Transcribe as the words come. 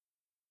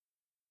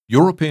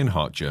European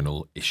Heart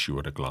Journal Issue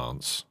at a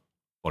Glance,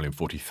 Volume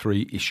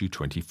 43, Issue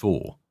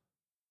 24.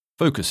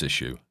 Focus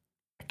Issue,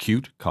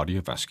 Acute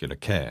Cardiovascular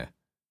Care,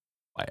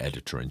 by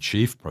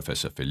Editor-in-Chief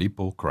Professor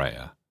Filippo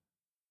Crea.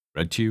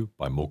 Read to you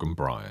by Morgan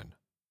Bryan.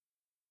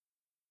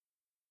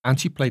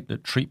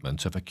 Antiplatelet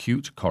treatment of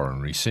acute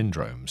coronary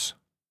syndromes,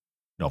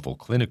 novel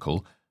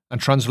clinical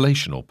and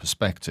translational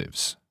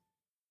perspectives.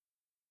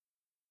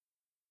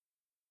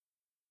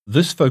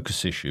 This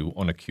focus issue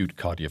on acute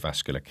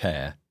cardiovascular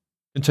care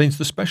contains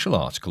the special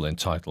article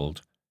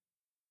entitled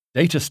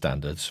Data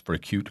Standards for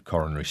Acute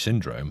Coronary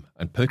Syndrome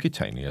and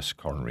Percutaneous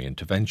Coronary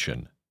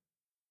Intervention,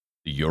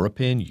 the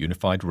European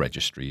Unified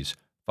Registries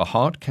for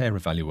Heart Care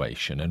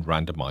Evaluation and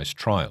Randomized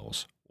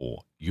Trials,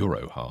 or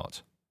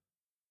EuroHeart,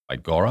 by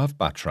Gaurav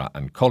Batra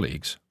and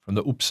colleagues from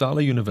the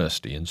Uppsala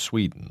University in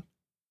Sweden.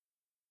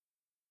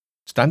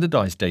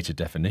 Standardized data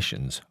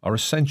definitions are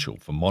essential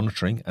for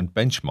monitoring and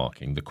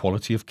benchmarking the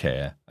quality of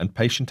care and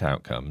patient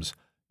outcomes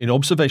in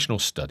observational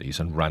studies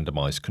and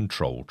randomized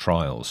controlled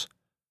trials.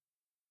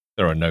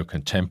 There are no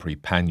contemporary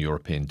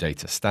pan-European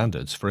data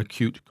standards for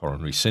acute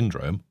coronary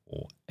syndrome,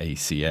 or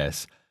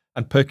ACS,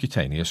 and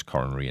percutaneous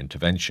coronary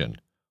intervention,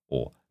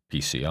 or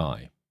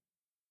PCI.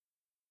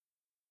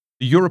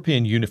 The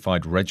European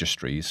Unified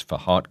Registries for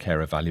Heart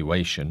Care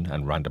Evaluation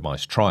and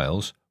Randomized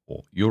Trials,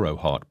 or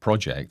EuroHeart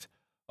project,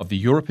 of the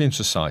European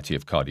Society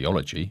of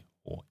Cardiology,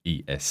 or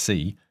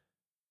ESC,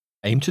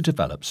 aim to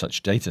develop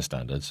such data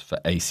standards for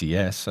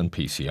ACS and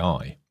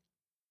PCI.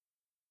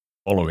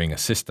 Following a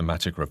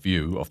systematic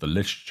review of the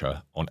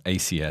literature on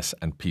ACS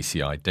and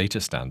PCI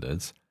data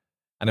standards,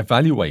 an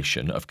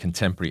evaluation of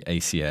contemporary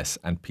ACS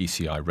and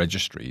PCI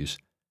registries,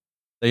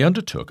 they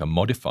undertook a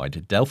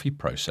modified Delphi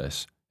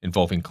process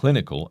involving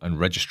clinical and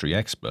registry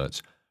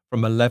experts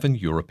from 11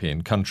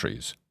 European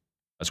countries,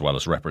 as well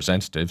as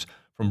representatives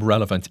from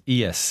relevant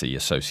ESC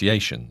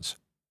associations,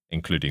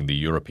 including the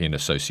European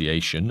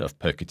Association of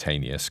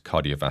Percutaneous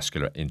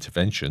Cardiovascular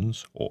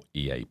Interventions, or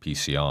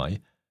EAPCI,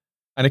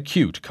 and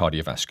Acute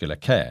Cardiovascular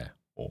Care,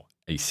 or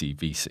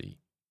ACVC.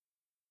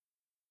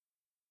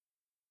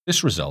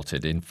 This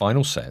resulted in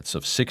final sets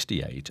of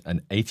 68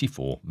 and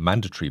 84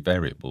 mandatory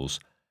variables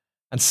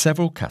and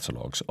several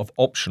catalogues of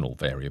optional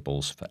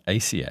variables for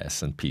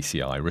ACS and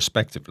PCI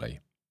respectively.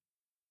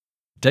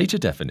 Data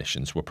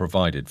definitions were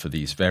provided for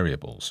these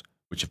variables,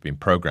 which have been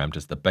programmed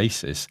as the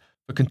basis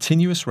for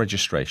continuous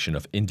registration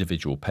of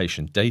individual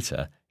patient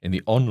data in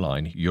the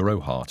online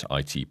EuroHeart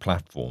IT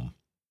platform.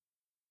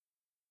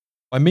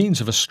 By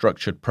means of a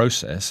structured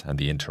process and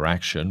the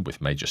interaction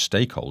with major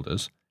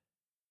stakeholders,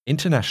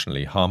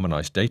 internationally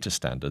harmonized data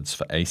standards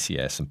for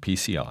ACS and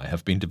PCI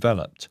have been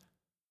developed.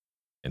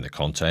 In the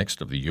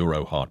context of the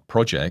EuroHeart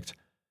project,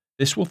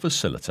 this will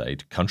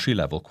facilitate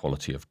country-level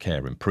quality of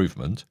care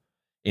improvement,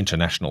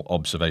 international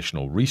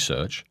observational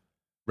research,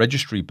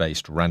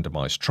 registry-based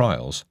randomized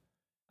trials,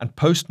 and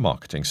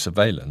post-marketing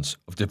surveillance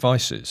of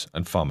devices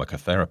and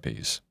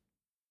pharmacotherapies.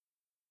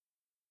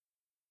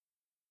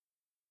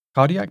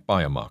 Cardiac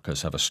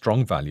biomarkers have a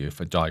strong value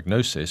for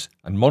diagnosis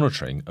and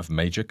monitoring of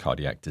major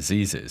cardiac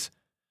diseases,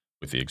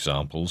 with the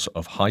examples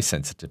of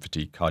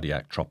high-sensitivity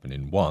cardiac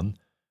troponin 1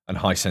 and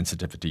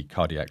high-sensitivity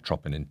cardiac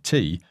troponin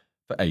T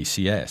for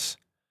ACS,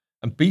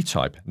 and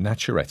B-type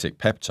natriuretic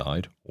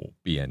peptide, or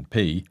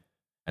BNP,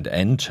 and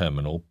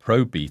N-terminal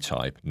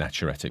pro-B-type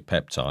natriuretic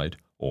peptide,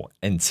 or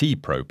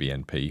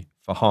NT-proBNP,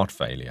 for heart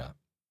failure.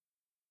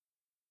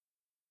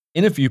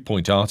 In a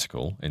Viewpoint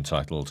article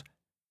entitled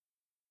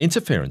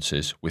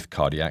Interferences with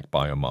Cardiac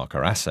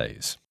Biomarker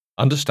Assays,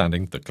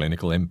 Understanding the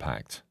Clinical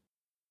Impact,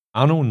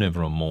 Arnaud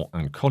Nevremont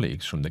and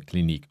colleagues from the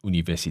Clinique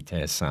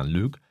Universitaire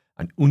Saint-Luc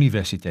and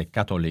Université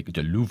Catholique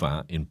de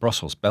Louvain in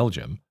Brussels,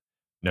 Belgium,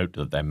 note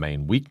that their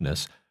main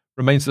weakness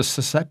remains the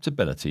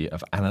susceptibility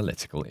of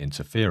analytical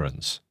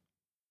interference.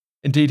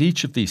 Indeed,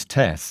 each of these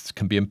tests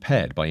can be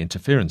impaired by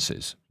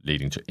interferences,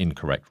 leading to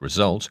incorrect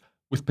results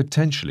with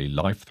potentially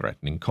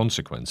life-threatening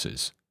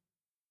consequences.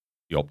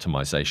 The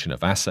optimization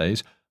of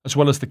assays, as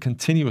well as the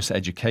continuous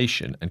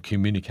education and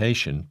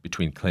communication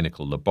between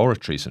clinical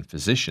laboratories and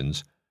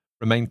physicians,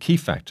 remain key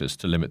factors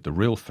to limit the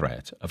real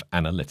threat of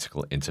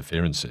analytical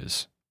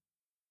interferences.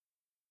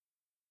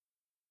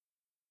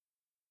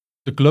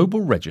 The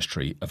Global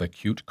Registry of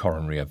Acute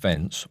Coronary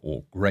Events,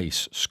 or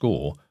GRACE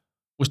score,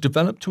 was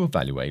developed to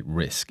evaluate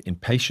risk in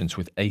patients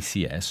with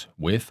ACS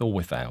with or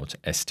without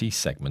ST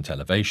segment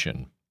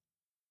elevation.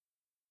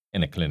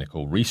 In a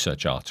clinical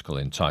research article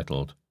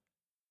entitled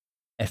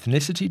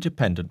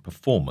Ethnicity-Dependent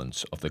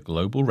Performance of the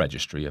Global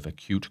Registry of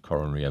Acute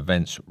Coronary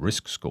Events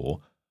Risk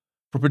Score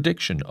for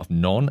Prediction of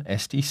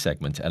Non-ST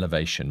Segment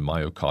Elevation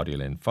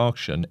Myocardial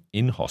Infarction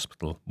in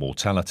Hospital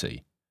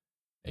Mortality,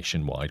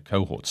 Nationwide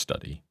Cohort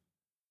Study,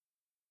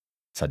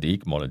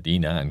 Sadiq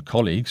Moladina and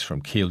colleagues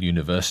from Keele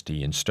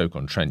University in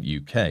Stoke-on-Trent,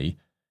 UK,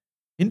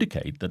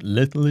 indicate that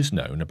little is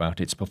known about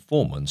its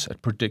performance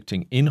at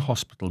predicting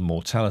in-hospital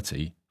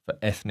mortality for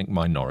ethnic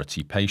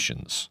minority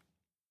patients.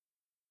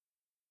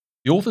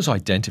 The authors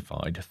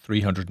identified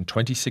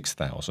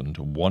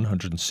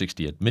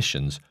 326,160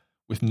 admissions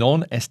with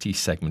non-ST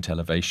segment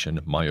elevation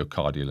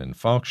myocardial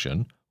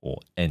infarction, or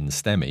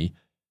NSTEMI,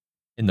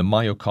 in the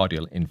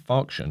Myocardial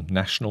Infarction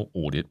National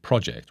Audit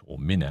Project, or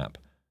MINAP,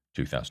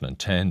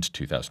 2010 to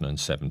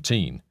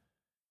 2017,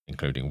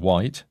 including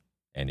white,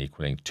 N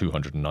equaling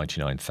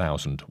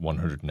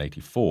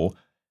 299,184,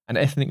 and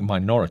ethnic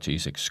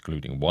minorities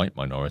excluding white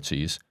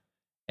minorities,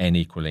 N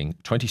equaling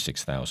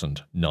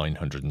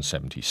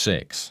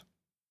 26,976.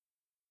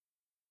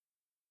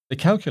 They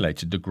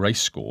calculated the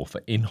GRACE score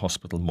for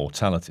in-hospital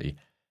mortality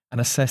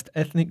and assessed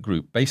ethnic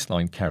group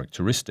baseline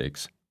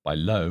characteristics by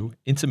low,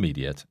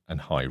 intermediate, and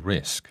high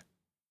risk.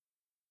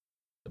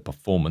 The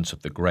performance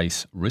of the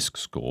GRACE risk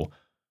score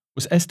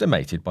was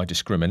estimated by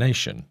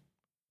discrimination,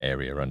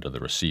 area under the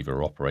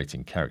receiver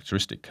operating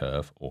characteristic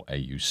curve, or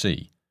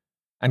AUC,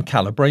 and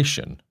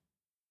calibration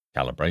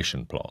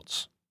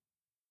plots.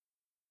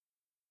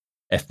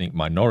 Ethnic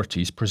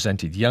minorities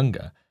presented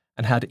younger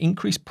and had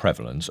increased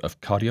prevalence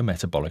of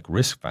cardiometabolic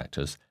risk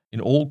factors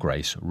in all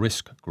GRACE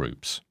risk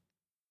groups.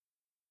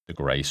 The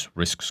GRACE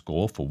risk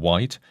score for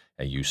white,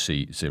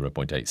 AUC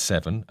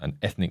 0.87, and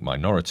ethnic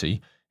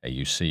minority,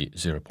 AUC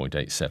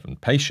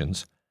 0.87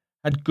 patients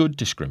had good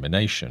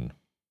discrimination.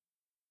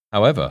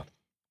 However,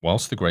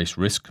 whilst the GRACE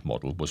risk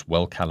model was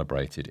well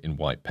calibrated in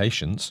white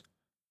patients,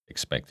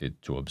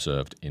 expected to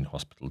observed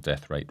in-hospital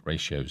death rate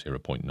ratio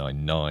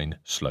 0.99,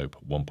 slope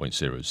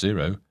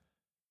 1.00,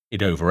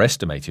 it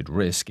overestimated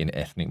risk in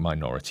ethnic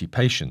minority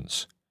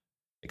patients,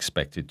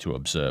 expected to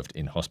observed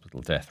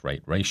in-hospital death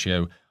rate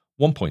ratio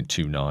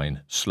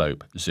 1.29,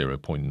 slope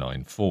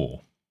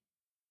 0.94.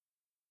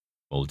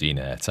 Moldina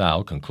et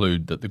al.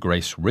 Conclude that the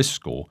GRACE risk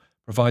score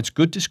provides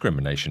good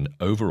discrimination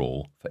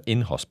overall for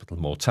in-hospital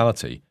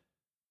mortality,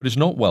 but is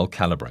not well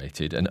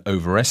calibrated and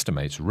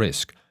overestimates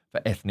risk for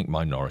ethnic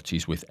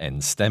minorities with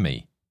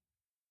NSTEMI.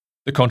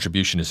 The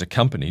contribution is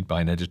accompanied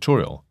by an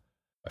editorial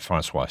by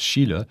François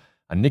Schiller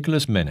and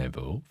Nicolas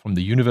Meneveux from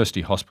the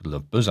University Hospital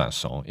of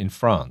Besançon in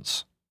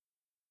France.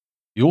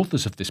 The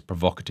authors of this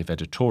provocative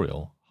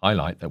editorial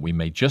highlight that we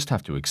may just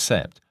have to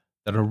accept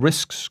that a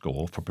risk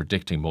score for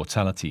predicting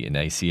mortality in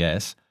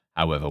ACS,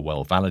 however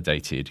well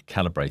validated,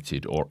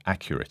 calibrated, or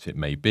accurate it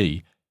may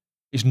be,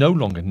 is no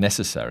longer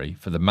necessary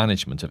for the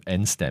management of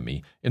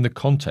NSTEMI in the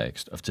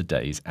context of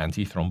today's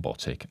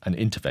antithrombotic and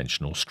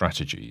interventional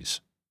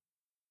strategies.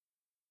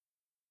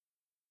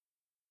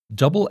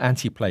 Double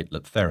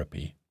antiplatelet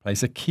therapy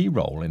plays a key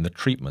role in the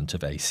treatment of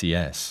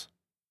ACS.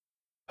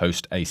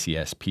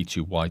 Post-ACS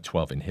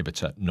P2Y12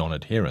 inhibitor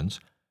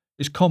non-adherence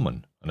is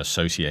common and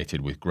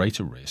associated with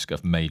greater risk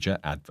of major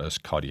adverse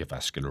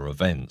cardiovascular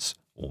events,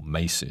 or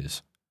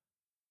MACEs.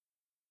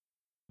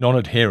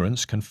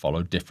 Non-adherence can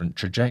follow different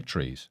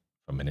trajectories,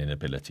 from an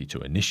inability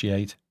to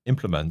initiate,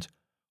 implement,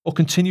 or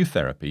continue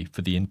therapy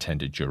for the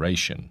intended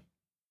duration.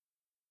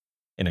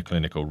 In a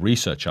clinical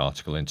research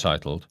article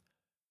entitled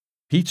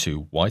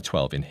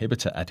P2Y12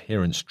 inhibitor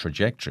adherence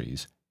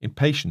trajectories in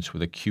patients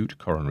with acute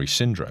coronary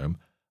syndrome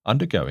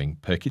undergoing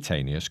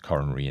percutaneous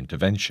coronary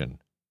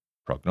intervention,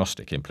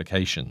 prognostic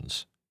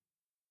implications,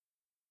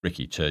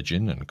 Ricky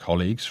Turgeon and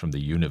colleagues from the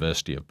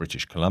University of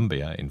British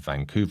Columbia in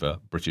Vancouver,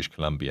 British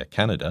Columbia,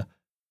 Canada,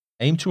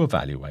 aim to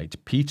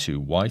evaluate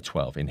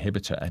P2Y12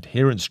 inhibitor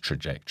adherence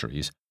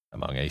trajectories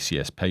among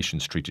ACS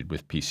patients treated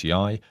with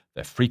PCI,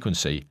 their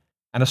frequency,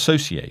 and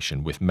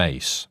association with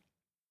MACE.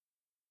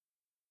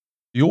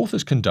 The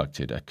authors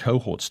conducted a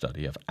cohort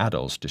study of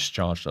adults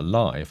discharged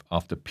alive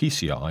after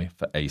PCI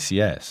for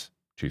ACS,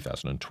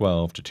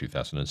 2012 to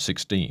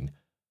 2016,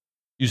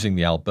 using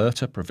the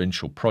Alberta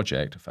Provincial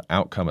Project for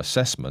Outcome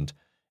Assessment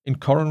in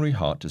Coronary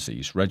Heart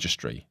Disease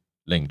Registry,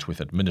 linked with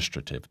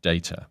administrative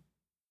data.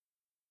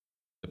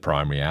 The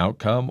primary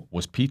outcome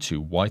was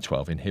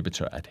P2Y12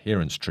 inhibitor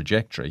adherence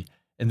trajectory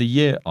in the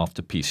year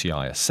after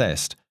PCI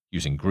assessed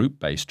using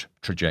group-based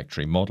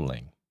trajectory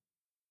modeling.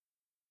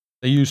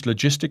 They used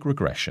logistic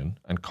regression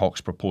and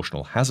Cox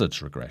proportional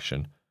hazards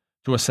regression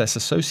to assess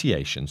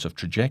associations of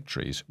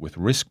trajectories with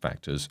risk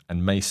factors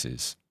and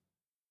MACEs.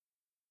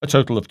 A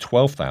total of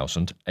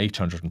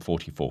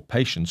 12,844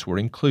 patients were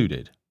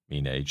included,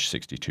 mean age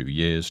 62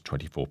 years,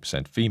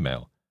 24%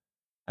 female,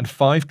 and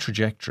 5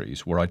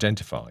 trajectories were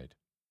identified.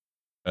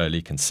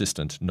 Early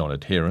consistent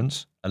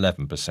non-adherence,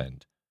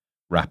 11%,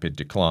 rapid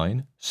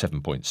decline,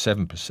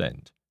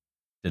 7.7%,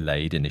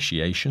 delayed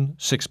initiation,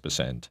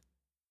 6%,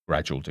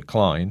 gradual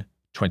decline,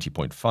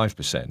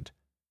 20.5%,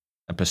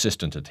 and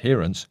persistent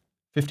adherence,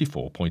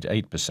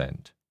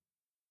 54.8%.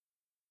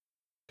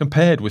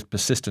 Compared with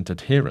persistent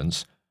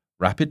adherence,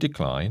 rapid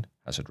decline,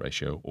 hazard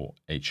ratio or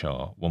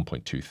HR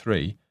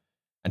 1.23,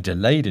 and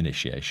delayed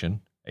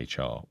initiation,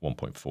 HR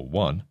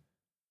 1.41,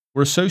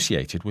 were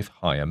associated with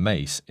higher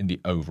MACE in the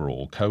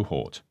overall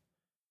cohort,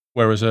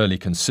 whereas early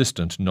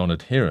consistent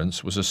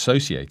non-adherence was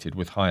associated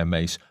with higher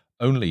MACE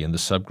only in the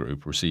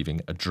subgroup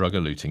receiving a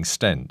drug-eluting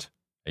stent,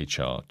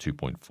 HR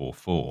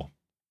 2.44.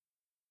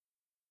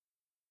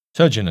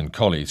 Turgeon and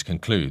colleagues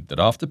conclude that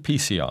after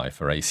PCI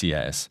for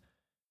ACS,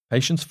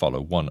 patients follow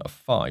one of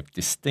 5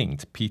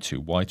 distinct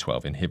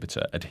P2Y12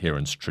 inhibitor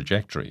adherence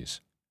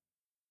trajectories.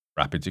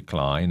 Rapid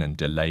decline and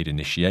delayed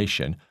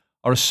initiation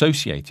are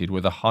associated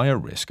with a higher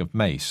risk of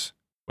MACE,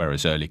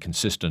 whereas early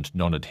consistent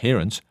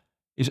non-adherence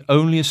is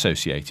only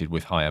associated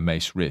with higher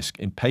MACE risk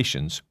in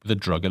patients with a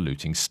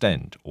drug-eluting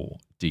stent, or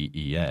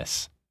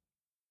DES.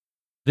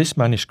 This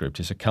manuscript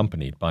is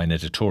accompanied by an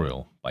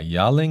editorial by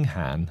Yaling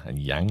Han and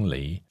Yang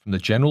Li from the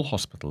General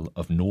Hospital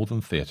of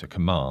Northern Theatre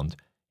Command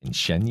in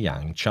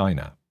Shenyang,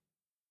 China.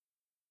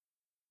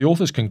 The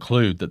authors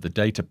conclude that the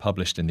data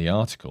published in the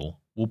article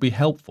will be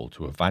helpful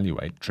to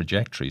evaluate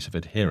trajectories of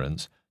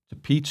adherence to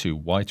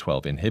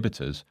P2Y12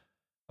 inhibitors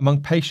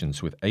among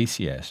patients with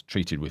ACS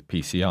treated with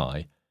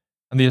PCI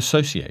and the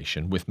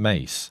association with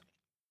MACE.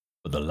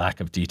 But the lack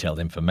of detailed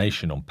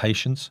information on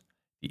patients,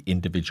 the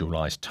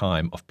individualized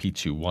time of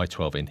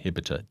P2Y12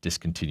 inhibitor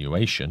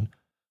discontinuation,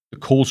 the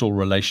causal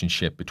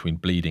relationship between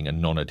bleeding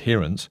and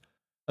non-adherence,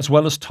 as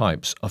well as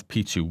types of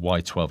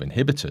P2Y12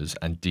 inhibitors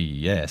and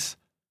DES,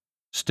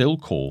 still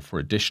call for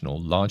additional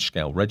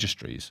large-scale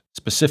registries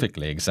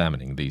specifically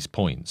examining these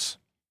points.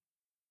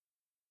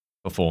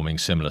 Performing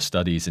similar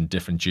studies in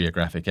different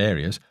geographic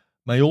areas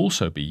may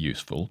also be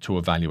useful to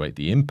evaluate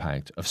the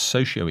impact of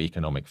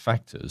socioeconomic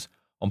factors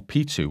on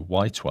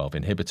P2Y12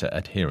 inhibitor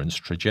adherence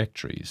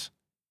trajectories.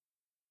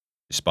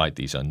 Despite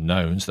these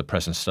unknowns, the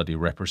present study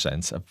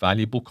represents a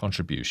valuable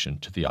contribution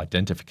to the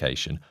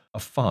identification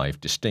of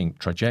 5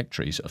 distinct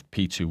trajectories of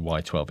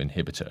P2Y12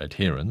 inhibitor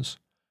adherence,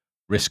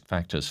 risk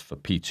factors for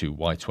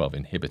P2Y12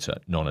 inhibitor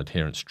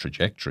non-adherence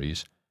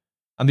trajectories,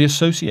 and the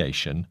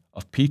association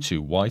of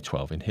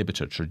P2Y12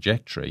 inhibitor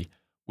trajectory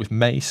with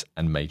MACE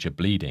and major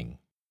bleeding.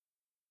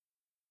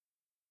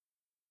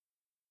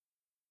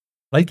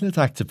 Platelet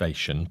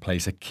activation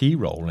plays a key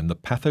role in the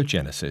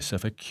pathogenesis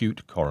of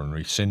acute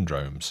coronary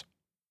syndromes.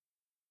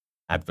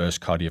 Adverse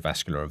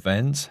cardiovascular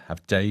events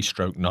have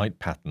day-stroke-night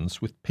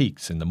patterns with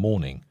peaks in the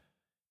morning,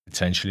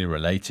 potentially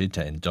related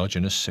to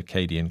endogenous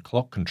circadian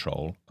clock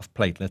control of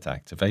platelet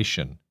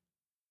activation.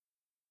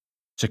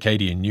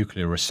 Circadian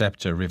nuclear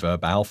receptor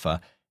reverb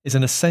alpha is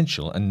an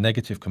essential and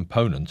negative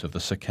component of the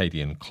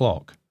circadian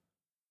clock.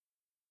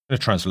 In a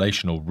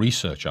translational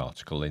research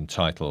article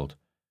entitled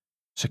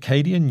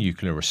 "Circadian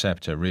nuclear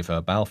receptor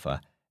reverb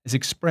alpha is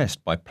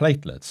expressed by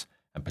platelets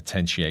and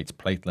potentiates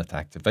platelet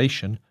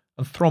activation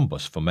and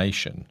thrombus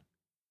formation,"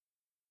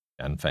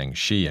 Yanfeng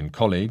Shi and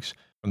colleagues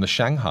from the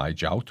Shanghai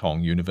Jiao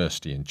Tong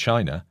University in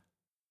China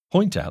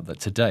point out that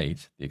to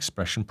date, the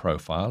expression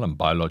profile and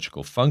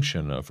biological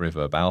function of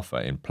reverb alpha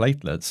in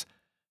platelets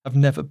have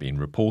never been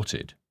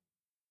reported.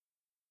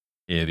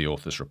 Here the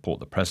authors report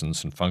the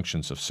presence and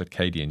functions of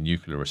circadian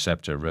nuclear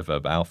receptor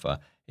reverb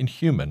alpha in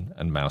human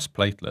and mouse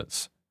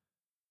platelets.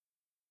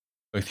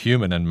 Both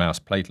human and mouse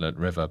platelet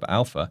reverb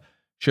alpha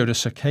showed a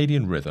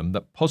circadian rhythm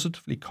that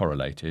positively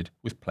correlated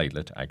with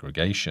platelet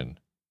aggregation.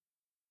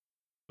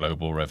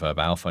 Global reverb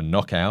alpha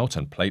knockout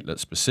and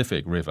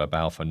platelet-specific reverb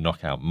alpha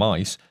knockout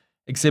mice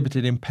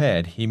exhibited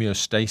impaired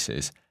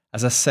hemostasis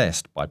as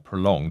assessed by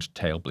prolonged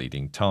tail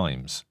bleeding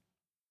times.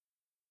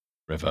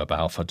 Reverb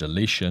alpha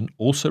deletion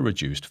also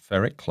reduced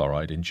ferric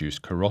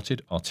chloride-induced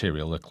carotid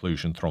arterial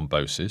occlusion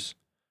thrombosis,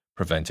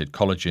 prevented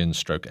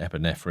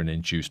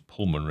collagen/epinephrine-induced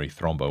pulmonary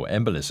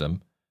thromboembolism,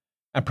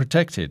 and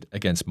protected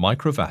against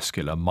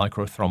microvascular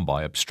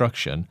microthrombi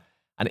obstruction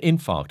and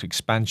infarct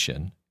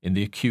expansion in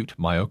the acute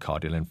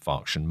myocardial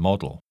infarction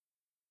model.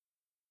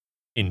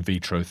 In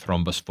vitro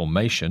thrombus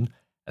formation,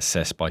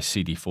 assessed by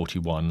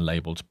CD41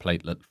 labeled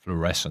platelet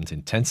fluorescent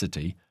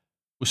intensity,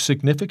 was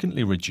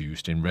significantly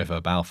reduced in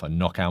reverb alpha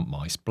knockout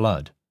mice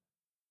blood.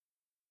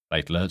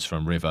 Platelets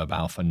from reverb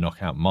alpha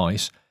knockout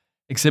mice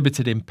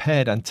exhibited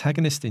impaired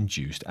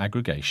antagonist-induced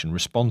aggregation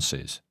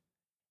responses,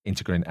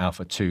 integrin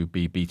alpha-2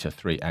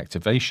 B-beta-3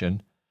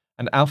 activation,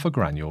 and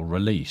alpha-granule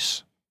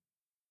release.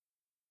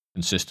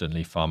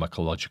 Consistently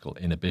pharmacological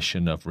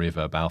inhibition of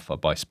reverb alpha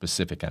by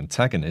specific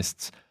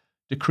antagonists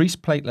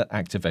decreased platelet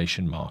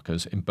activation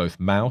markers in both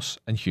mouse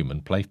and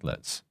human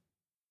platelets.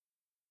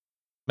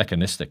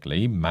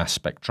 Mechanistically, mass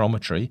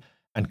spectrometry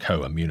and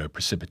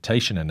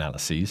co-immunoprecipitation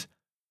analyses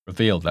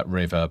revealed that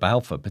reverb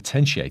alpha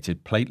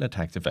potentiated platelet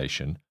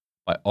activation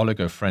by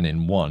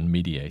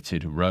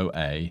oligoprenin-1-mediated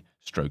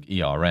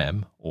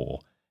Rho-A/ERM or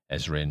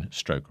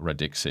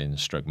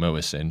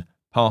esrin/radixin/muosin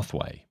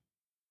pathway.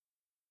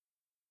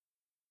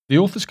 The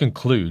authors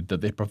conclude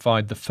that they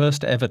provide the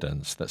first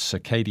evidence that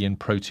circadian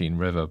protein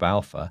reverb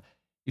alpha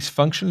is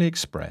functionally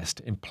expressed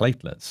in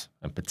platelets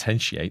and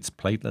potentiates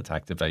platelet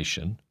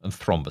activation and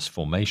thrombus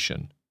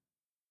formation.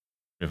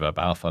 Reverb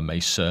alpha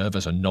may serve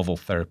as a novel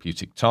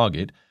therapeutic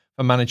target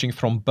for managing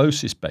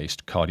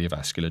thrombosis-based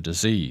cardiovascular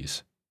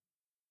disease.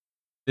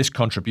 This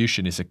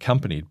contribution is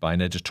accompanied by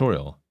an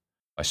editorial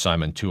by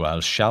Simon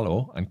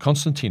Tual-Chalot and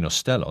Konstantinos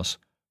Stellos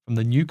from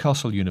the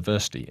Newcastle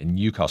University in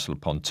Newcastle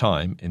upon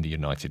Tyne in the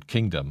United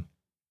Kingdom.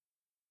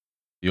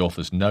 The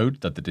authors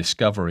note that the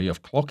discovery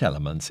of clock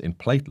elements in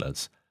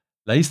platelets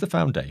lays the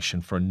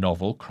foundation for a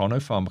novel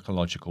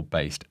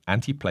chronopharmacological-based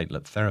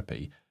antiplatelet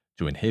therapy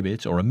to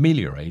inhibit or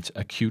ameliorate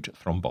acute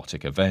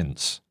thrombotic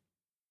events.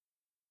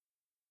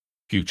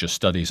 Future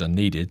studies are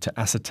needed to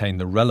ascertain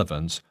the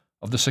relevance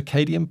of the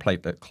circadian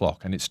platelet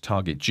clock and its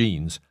target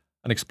genes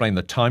and explain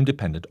the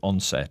time-dependent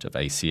onset of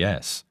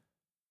ACS.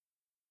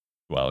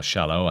 Well,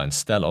 Shallow and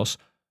Stellos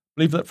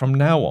believe that from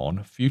now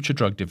on, future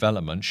drug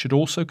development should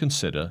also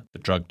consider the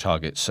drug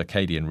target's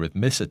circadian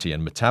rhythmicity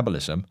and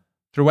metabolism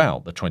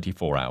throughout the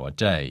 24-hour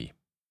day.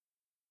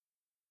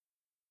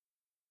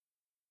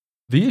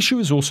 The issue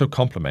is also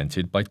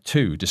complemented by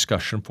two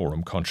discussion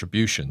forum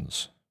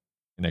contributions.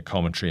 In a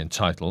commentary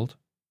entitled,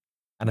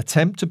 "An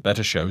attempt to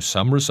better show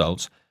some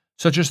results,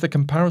 such as the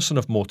comparison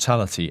of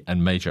mortality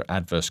and major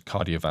adverse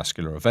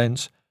cardiovascular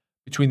events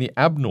between the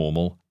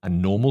abnormal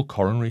and normal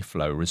coronary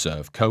flow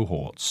reserve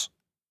cohorts."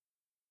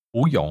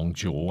 Wu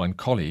Yongzhou and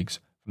colleagues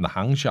from the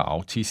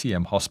Hangzhou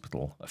TCM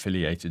Hospital,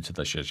 affiliated to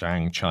the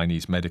Zhejiang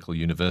Chinese Medical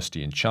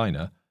University in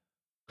China,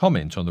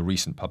 comment on the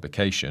recent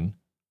publication,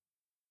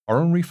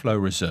 Coronary Flow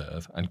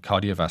Reserve and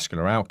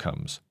Cardiovascular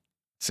Outcomes,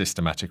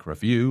 Systematic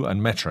Review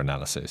and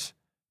Meta-Analysis,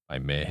 by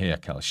Mihir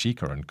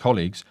Kalshikar and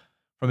colleagues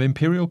from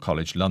Imperial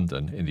College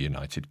London in the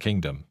United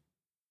Kingdom.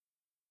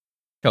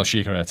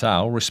 Kalshikar et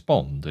al.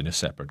 Respond in a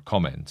separate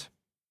comment.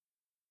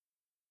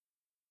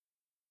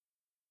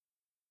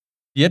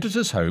 The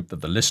editors hope that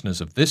the listeners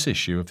of this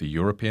issue of the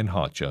European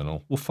Heart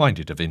Journal will find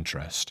it of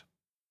interest.